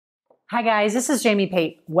Hi guys, this is Jamie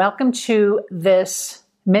Pate. Welcome to this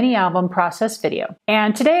mini album process video.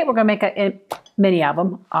 And today we're going to make a mini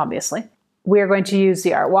album, obviously. We're going to use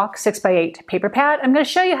the Art Walk 6x8 paper pad. I'm going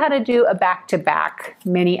to show you how to do a back-to-back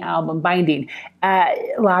mini album binding. A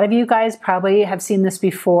lot of you guys probably have seen this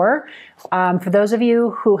before. For those of you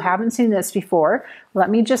who haven't seen this before, let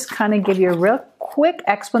me just kind of give you a real quick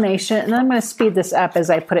explanation, and then I'm going to speed this up as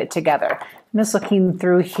I put it together. I'm just looking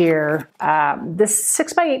through here. This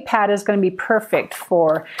 6x8 pad is going to be perfect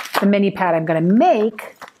for the mini pad I'm going to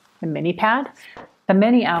make, the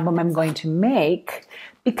mini album I'm going to make,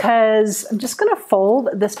 because I'm just going to fold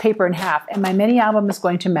this paper in half, and my mini album is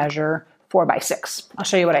going to measure 4x6. I'll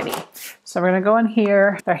show you what I mean. So we're going to go in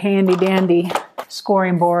here, our handy dandy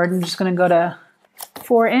scoring board. I'm just going to go to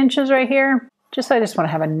 4 inches right here. I just want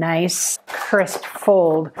to have a nice crisp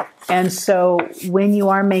fold. And so when you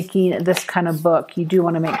are making this kind of book, you do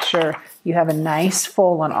want to make sure you have a nice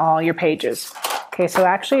fold on all your pages. Okay, so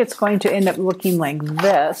actually it's going to end up looking like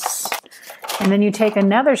this. And then you take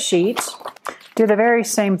another sheet, do the very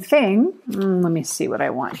same thing. Let me see what I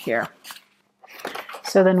want here.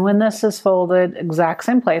 So then when this is folded, exact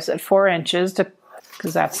same place at 4 inches,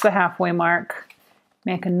 because that's the halfway mark,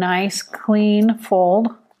 make a nice clean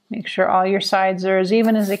fold. Make sure all your sides are as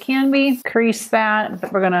even as they can be. Crease that,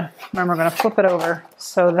 but we're gonna flip it over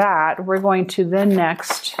so that we're going to then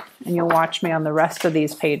next, and you'll watch me on the rest of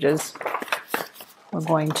these pages, we're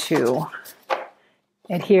going to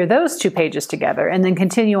adhere those 2 pages together and then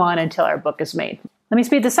continue on until our book is made. Let me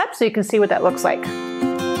speed this up so you can see what that looks like.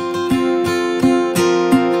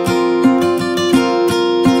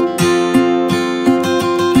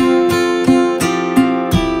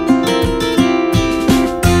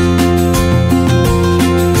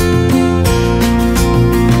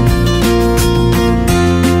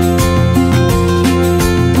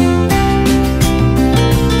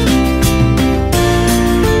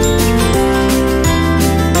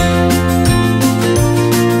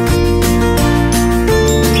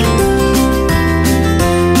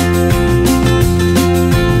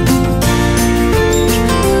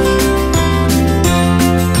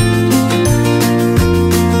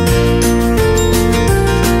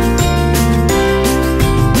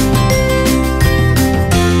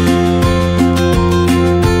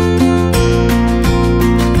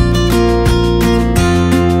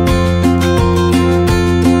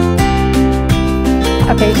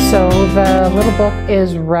 Okay, so the little book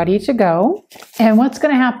is ready to go. And what's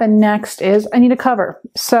going to happen next is I need a cover.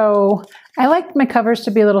 So I like my covers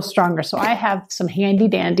to be a little stronger. So I have some handy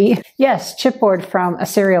dandy, yes, chipboard from a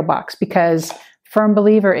cereal box, because firm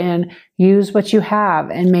believer in use what you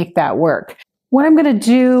have and make that work. What I'm going to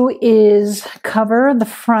do is cover the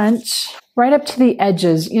front right up to the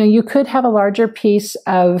edges. You know, you could have a larger piece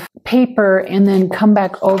of paper and then come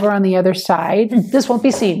back over on the other side. This won't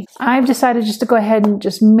be seen. I've decided just to go ahead and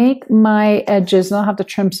just make my edges, and I'll have to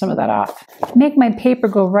trim some of that off. Make my paper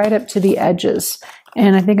go right up to the edges.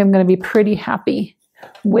 And I think I'm going to be pretty happy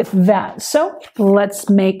with that. So let's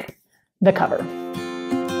make the cover.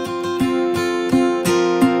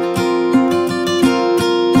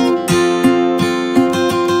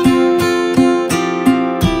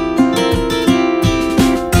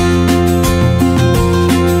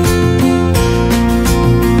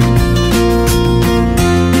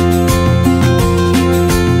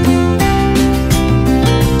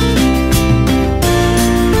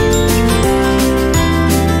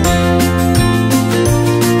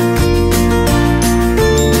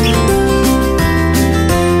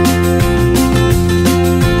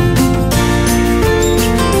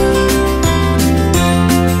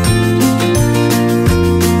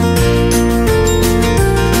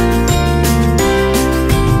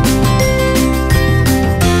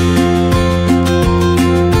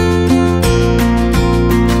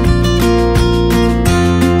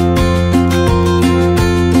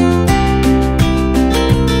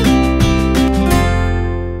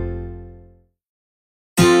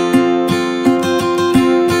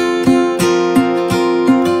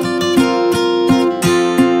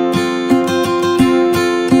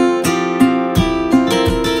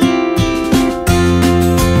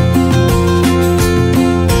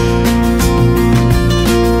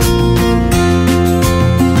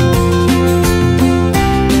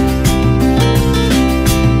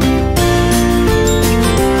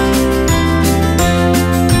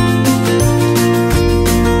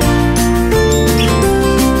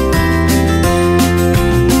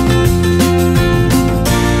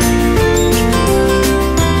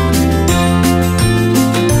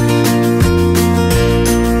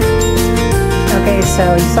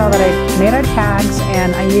 So you saw that I made our tags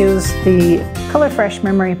and I used the Color Fresh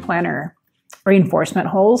Memory Planner reinforcement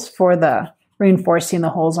holes for the reinforcing the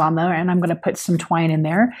holes on there, and I'm going to put some twine in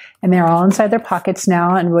there, and they're all inside their pockets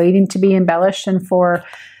now and waiting to be embellished and for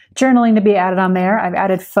journaling to be added on there. I've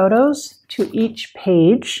added photos to each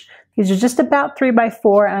page. These are just about 3 by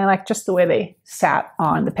 4, and I like just the way they sat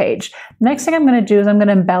on the page. Next thing I'm going to do is I'm going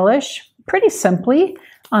to embellish pretty simply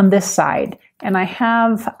on this side, and I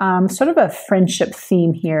have sort of a friendship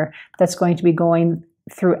theme here that's going to be going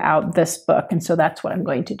throughout this book, and so that's what I'm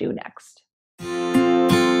going to do next.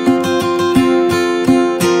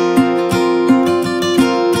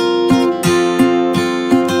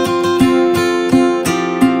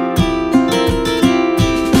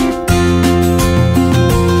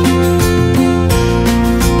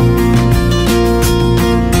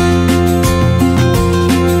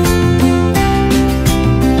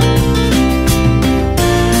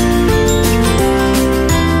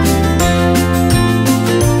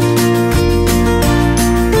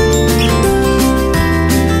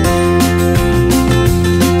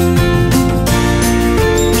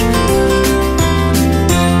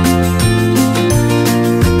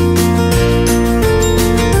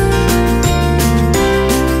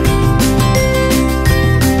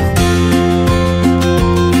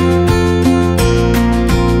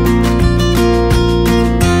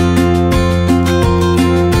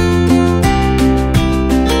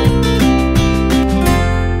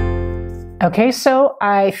 Okay, so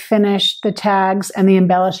I finished the tags and the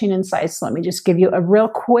embellishing inside. So let me just give you a real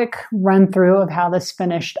quick run through of how this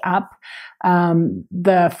finished up.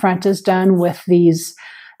 The front is done with these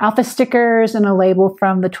alpha stickers and a label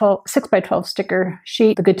from the 6 by 12 sticker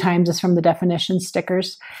sheet. The Good Times is from the definition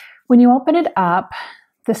stickers. When you open it up,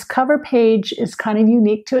 this cover page is kind of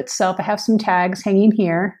unique to itself. I have some tags hanging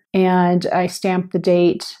here, and I stamped the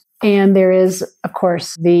date. And there is, of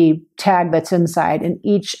course, the tag that's inside, and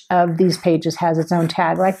each of these pages has its own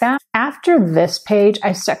tag like that. After this page,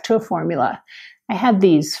 I stuck to a formula. I had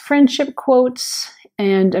these friendship quotes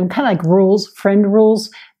and kind of like rules, friend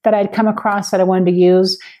rules that I'd come across that I wanted to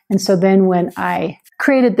use. And so then when I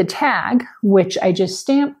created the tag, which I just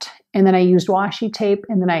stamped, and then I used washi tape,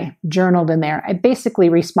 and then I journaled in there, I basically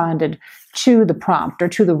responded to the prompt or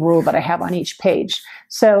to the rule that I have on each page.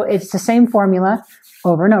 So it's the same formula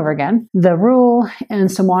over and over again. The rule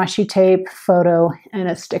and some washi tape, photo, and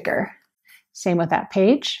a sticker. Same with that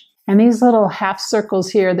page. And these little half circles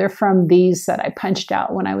here, they're from these that I punched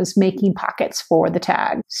out when I was making pockets for the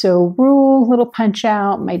tag. So rule, little punch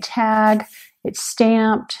out, my tag, it's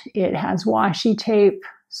stamped, it has washi tape.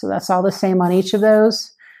 So that's all the same on each of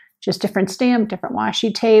those. Just different stamp, different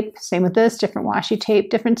washi tape. Same with this, different washi tape,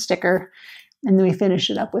 different sticker. And then we finish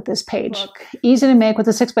it up with this page. Look, easy to make with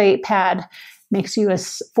a 6 by 8 pad. Makes you a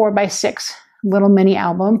 4 by 6 little mini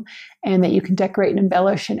album, and that you can decorate and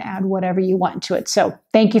embellish and add whatever you want to it. So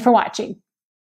thank you for watching.